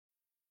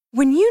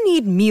When you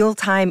need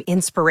mealtime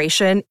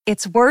inspiration,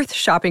 it's worth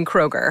shopping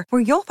Kroger,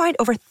 where you'll find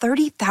over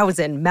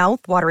 30,000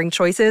 mouth-watering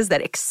choices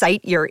that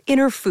excite your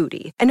inner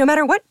foodie. And no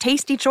matter what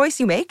tasty choice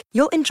you make,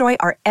 you'll enjoy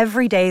our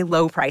everyday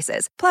low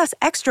prices, plus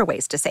extra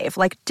ways to save,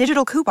 like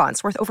digital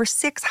coupons worth over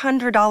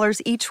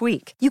 $600 each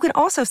week. You can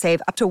also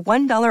save up to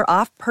 $1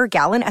 off per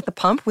gallon at the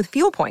pump with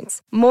fuel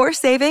points. More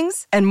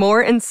savings and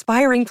more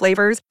inspiring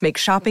flavors make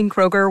shopping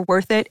Kroger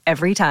worth it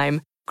every time.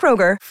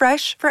 Kroger,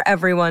 fresh for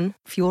everyone.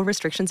 Fuel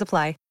restrictions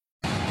apply.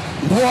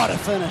 What a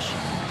finish.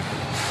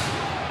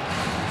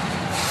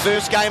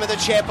 First game of the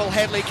Chapel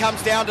Hadley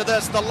comes down to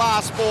this. The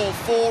last ball,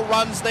 4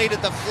 runs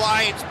needed. The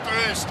Flames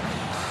burst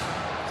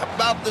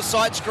above the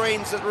sight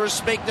screens at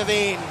respective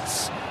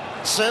ends.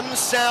 Tim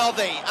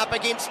Southey up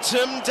against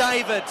Tim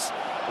David.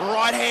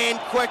 Right hand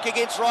quick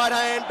against right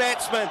hand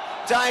batsman.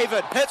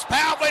 David hits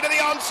powerfully to the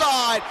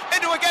onside.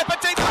 Into a gap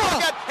at deep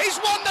pocket. He's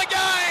won the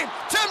game.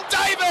 Tim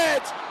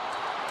David.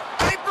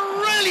 A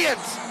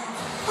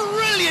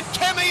brilliant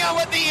cameo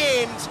at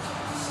the end.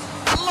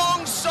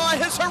 Alongside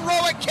his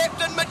heroic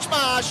captain Mitch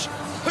Marsh,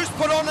 who's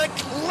put on a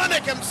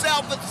clinic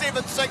himself with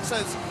 7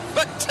 sixes.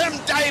 But Tim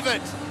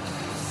David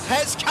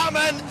has come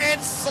in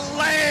and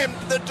slammed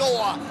the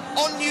door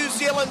on New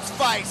Zealand's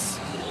face.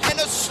 An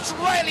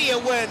Australia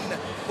win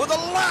with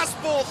a last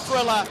ball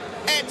thriller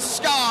at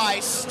Sky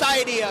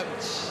Stadium.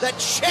 The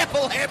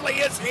Chapel Hadley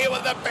is here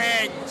with a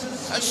bang.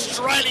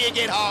 Australia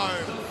get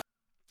home.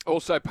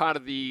 Also part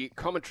of the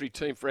commentary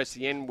team for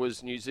SEN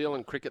was New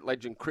Zealand cricket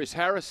legend Chris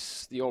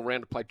Harris. The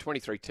all-rounder played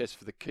 23 tests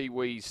for the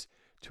Kiwis,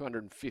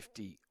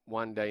 250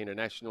 one-day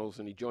internationals,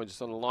 and he joins us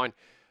on the line.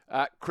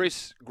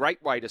 Chris,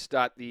 great way to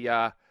start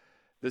the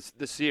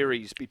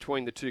series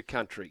between the two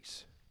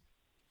countries.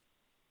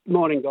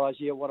 Morning, guys.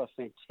 Yeah, what a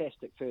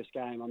fantastic first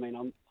game. I mean,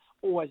 I'm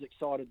always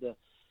excited the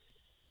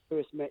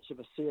first match of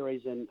a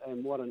series, and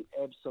what an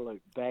absolute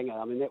banger.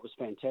 I mean, that was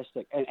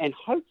fantastic. And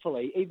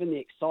hopefully, even the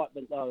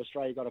excitement that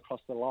Australia got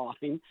across the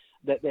line,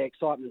 that the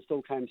excitement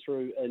still came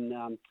through in,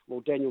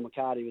 Daniel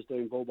McCarty was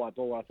doing ball by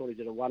ball. I thought he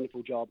did a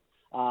wonderful job.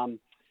 And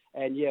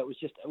yeah, it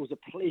was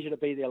a pleasure to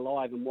be there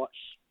live and watch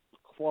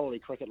quality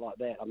cricket like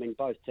that. I mean,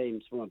 both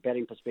teams, from a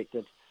batting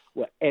perspective,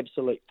 were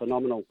absolutely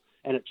phenomenal.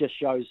 And it just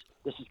shows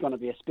this is going to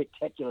be a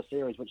spectacular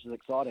series, which is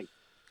exciting.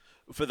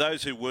 For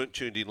those who weren't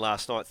tuned in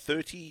last night,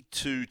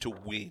 32 to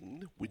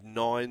win with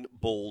 9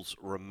 balls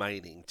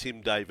remaining.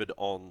 Tim David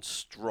on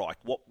strike.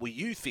 What were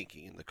you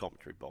thinking in the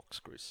commentary box,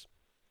 Chris?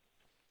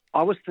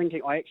 I was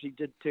thinking, I actually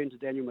did turn to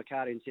Daniel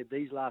McCarty and said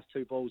these last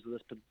 2 balls of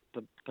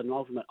this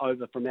penultimate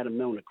over from Adam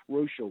Milne are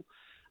crucial.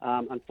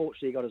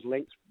 Unfortunately, he got his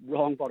length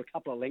wrong, got a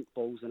couple of length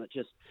balls, and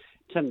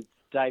Tim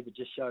David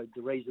just showed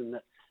the reason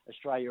that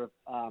Australia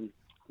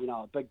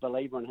a big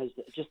believer in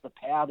just the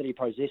power that he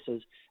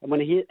possesses. And when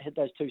he hit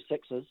those 2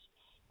 sixes,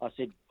 I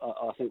said,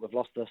 I think we've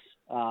lost this.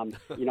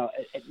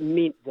 It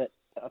meant that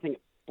I think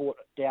it brought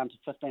it down to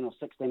 15 or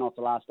 16 off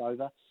the last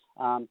over.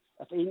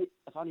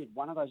 If only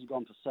one of those had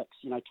gone for 6,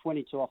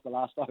 22 off the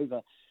last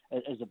over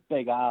is a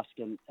big ask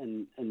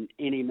in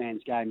any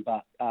man's game.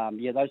 But,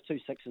 those 2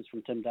 sixes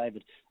from Tim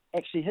David.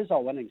 Actually, his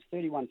whole innings,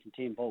 31 from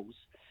 10 balls.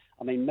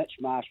 I mean, Mitch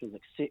Marsh was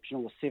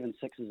exceptional with 7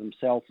 sixes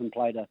himself and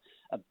played a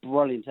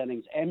brilliant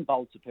innings and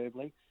bowled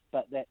superbly.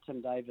 But that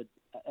Tim David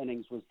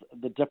innings was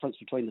the difference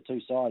between the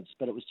two sides.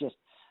 But it was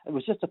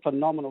just a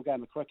phenomenal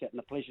game of cricket and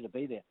a pleasure to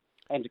be there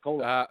and to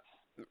call it.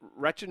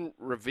 Rachin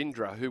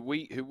Ravindra, who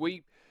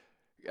we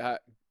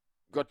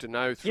got to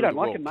know through you don't the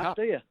like World him much, Cup.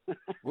 do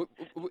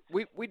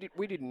you?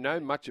 we didn't know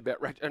much about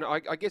Rachin, and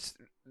I guess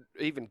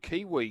even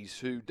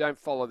Kiwis who don't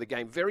follow the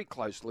game very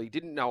closely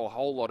didn't know a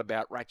whole lot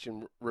about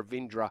Rachin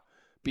Ravindra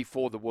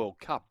before the World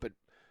Cup. But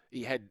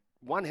he had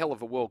one hell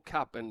of a World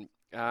Cup, and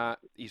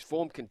his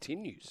form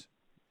continues.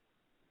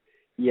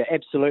 Yeah,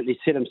 absolutely.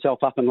 Set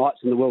himself up in lights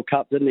in the World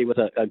Cup, didn't he, with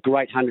a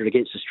great 100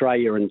 against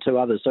Australia and 2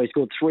 others. So he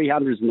scored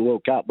 300s in the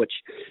World Cup, which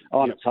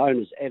on its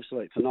own is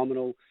absolutely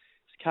phenomenal.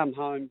 He's come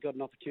home, got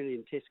an opportunity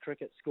in Test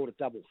cricket, scored a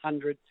double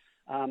 100.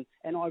 And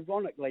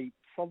ironically,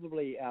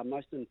 probably our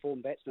most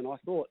informed batsman, I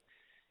thought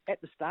at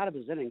the start of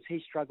his innings,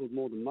 he struggled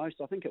more than most.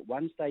 I think at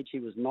one stage he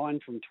was 9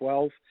 from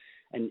 12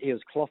 and he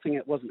was clothing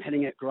it, wasn't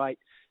hitting it great.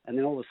 And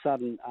then all of a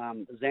sudden,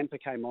 Zampa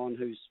came on,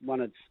 who's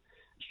one of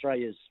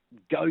Australia's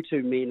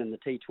go-to men in the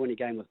T20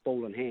 game with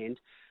ball in hand,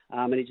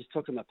 and he just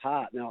took him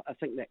apart. Now, I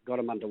think that got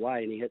him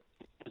underway, and he hit,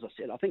 as I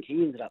said, I think he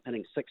ended up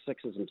hitting 6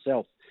 sixes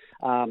himself.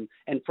 And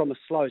from a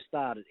slow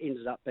start, it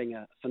ended up being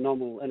a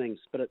phenomenal innings.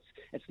 But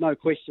it's no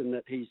question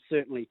that he's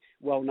certainly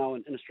well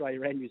known in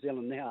Australia and New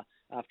Zealand now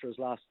after his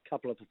last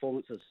couple of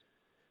performances.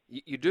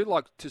 You do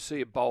like to see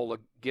a bowler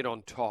get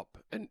on top,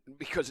 and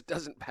because it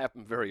doesn't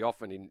happen very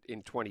often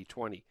in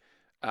 2020.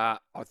 I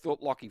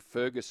thought Lockie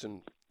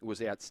Ferguson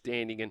was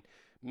outstanding, and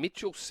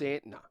Mitchell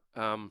Santner,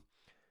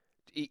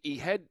 he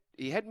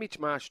had Mitch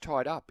Marsh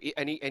tied up,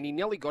 and he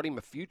nearly got him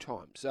a few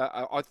times.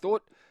 I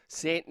thought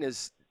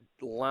Santner's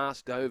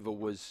last over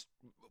was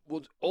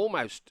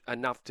almost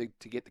enough to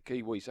get the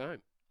Kiwis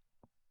home.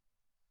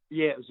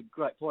 Yeah, it was a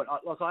great point.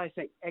 I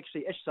think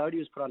actually Ish Sodhi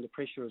was put under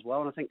pressure as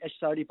well, and I think Ish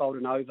Sodhi bowled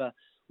an over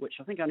which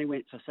I think only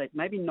went for, say,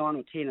 maybe 9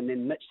 or 10, and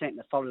then Mitch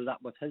Santner followed it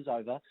up with his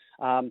over,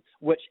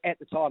 which at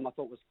the time I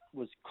thought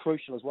was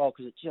crucial as well,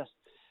 because it just,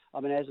 I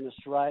mean, as an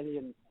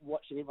Australian,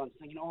 watching everyone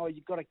thinking, oh,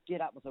 you've got to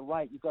get up with the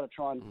rate, you've got to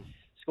try and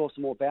score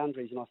some more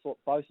boundaries, and I thought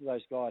both of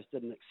those guys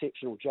did an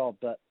exceptional job,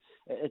 but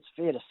it's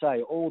fair to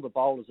say all the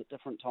bowlers at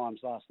different times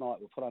last night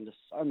were put under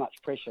so much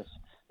pressure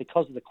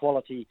because of the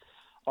quality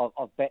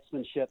of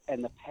batsmanship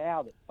and the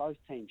power that both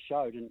teams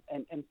showed.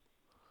 And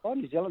by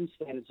New Zealand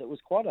standards, it was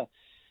quite a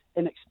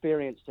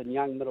inexperienced and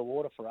young middle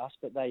order for us,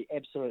 but they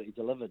absolutely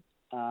delivered.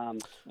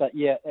 But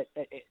yeah,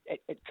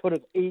 it could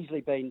have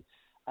easily been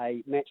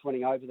a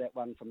match-winning over, that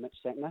one from Mitch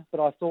Santner.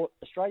 But I thought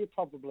Australia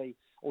probably,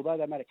 although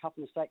they made a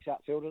couple of mistakes,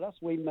 outfielded us.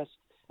 We missed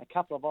a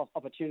couple of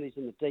opportunities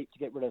in the deep to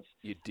get rid of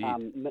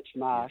Mitch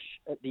Marsh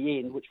at the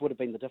end, which would have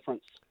been the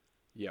difference.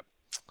 Yep.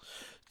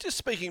 Just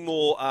speaking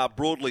more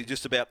broadly,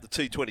 just about the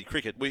T20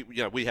 cricket,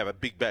 we have a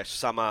Big Bash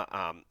summer.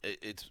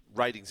 Its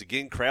ratings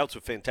again, crowds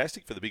were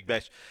fantastic for the Big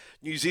Bash.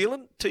 New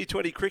Zealand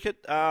T20 cricket,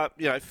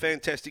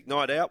 fantastic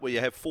night out where you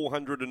have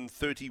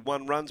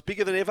 431 runs,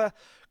 bigger than ever.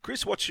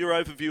 Chris, what's your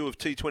overview of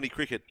T20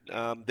 cricket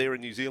there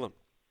in New Zealand?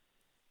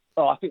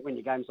 Oh, I think when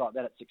your game's like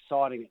that, it's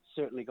exciting. It's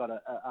certainly got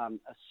a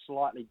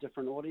slightly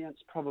different audience,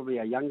 probably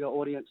a younger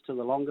audience to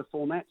the longer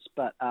formats.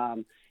 But,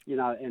 and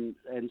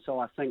so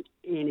I think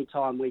any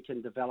time we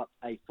can develop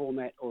a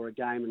format or a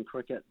game in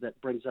cricket that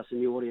brings us a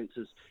new audience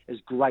is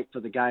great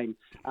for the game.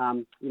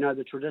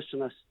 The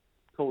traditionalists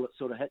call it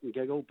sort of hit and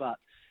giggle, but,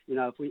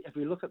 if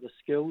we look at the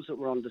skills that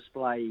were on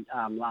display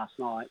last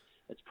night,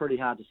 it's pretty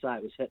hard to say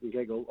it was hit and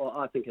giggle.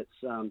 I think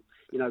it's,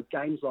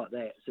 games like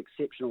that, it's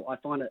exceptional. I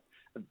find it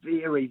a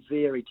very,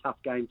 very tough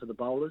game for the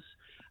bowlers.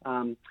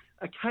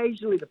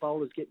 Occasionally the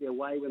bowlers get their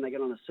way when they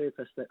get on a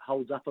surface that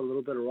holds up a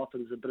little bit or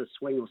offers a bit of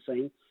swing or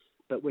seam.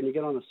 But when you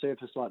get on a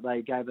surface like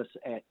they gave us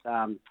at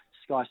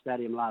Sky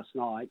Stadium last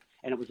night,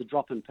 and it was a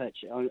drop-in pitch,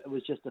 it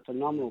was just a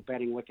phenomenal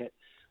batting wicket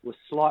with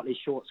slightly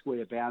short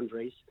square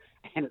boundaries,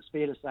 and it's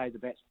fair to say the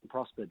batsmen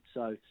prospered.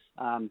 So,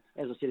 as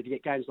I said, if you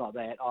get games like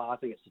that, I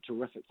think it's a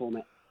terrific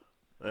format.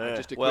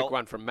 Just a quick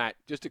one from Matt.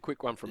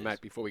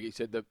 Matt before we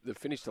said the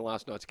finish to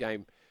last night's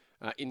game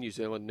in New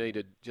Zealand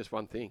needed just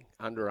one thing: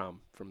 underarm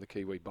from the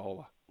Kiwi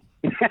bowler.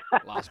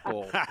 Last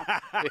ball.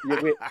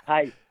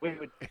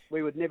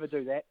 We would never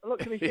do that. Look,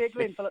 to be fair,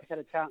 Glenn Phillips had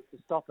a chance to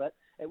stop it.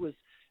 It was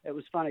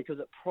funny because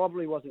it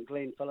probably wasn't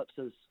Glenn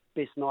Phillips's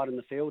best night in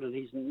the field, and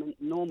he's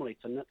normally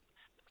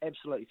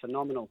absolutely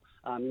phenomenal.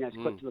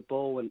 He's quick to the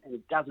ball and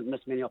he doesn't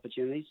miss many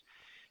opportunities.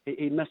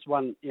 He missed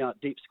one,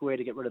 deep square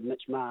to get rid of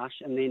Mitch Marsh,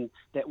 and then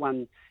that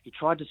one he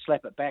tried to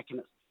slap it back,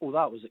 and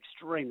although it was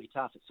extremely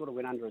tough, it sort of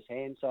went under his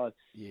hand. So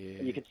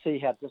you could see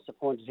how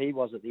disappointed he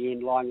was at the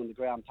end, lying on the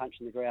ground,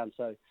 punching the ground.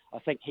 So I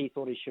think he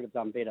thought he should have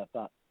done better,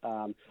 but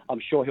I'm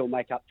sure he'll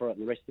make up for it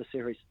in the rest of the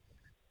series.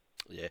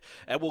 Yeah,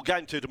 and we'll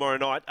game 2 tomorrow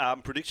night.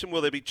 Prediction,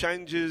 will there be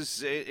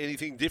changes,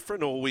 anything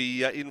different, or are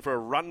we in for a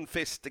run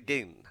fest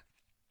again?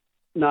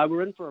 No,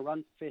 we're in for a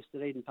run fest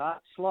at Eden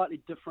Park.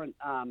 Slightly different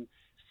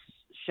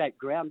shaped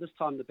ground. This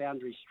time the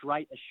boundaries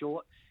straight are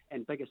short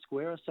and bigger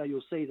squarer, so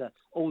you'll see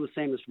all the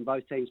seamers from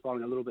both teams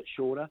bowling a little bit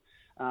shorter.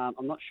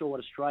 I'm not sure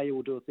what Australia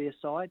will do with their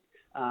side.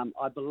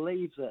 I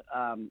believe that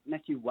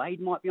Matthew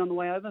Wade might be on the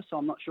way over, so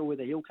I'm not sure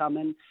whether he'll come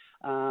in.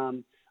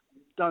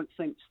 Don't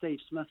think Steve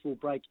Smith will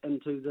break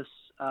into this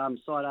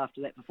side after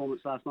that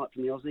performance last night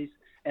from the Aussies,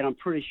 and I'm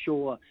pretty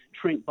sure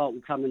Trent Bolt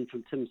will come in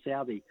from Tim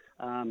Southey.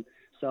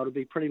 So it'll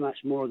be pretty much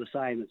more of the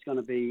same. It's going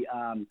to be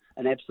an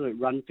absolute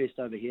run fest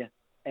over here,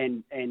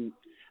 and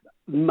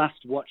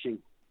must watching.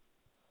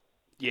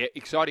 Yeah,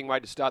 exciting way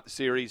to start the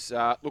series.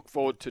 Look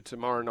forward to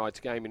tomorrow night's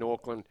game in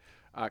Auckland.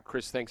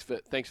 Chris, thanks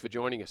for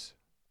joining us.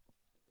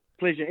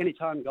 Pleasure,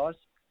 anytime, guys.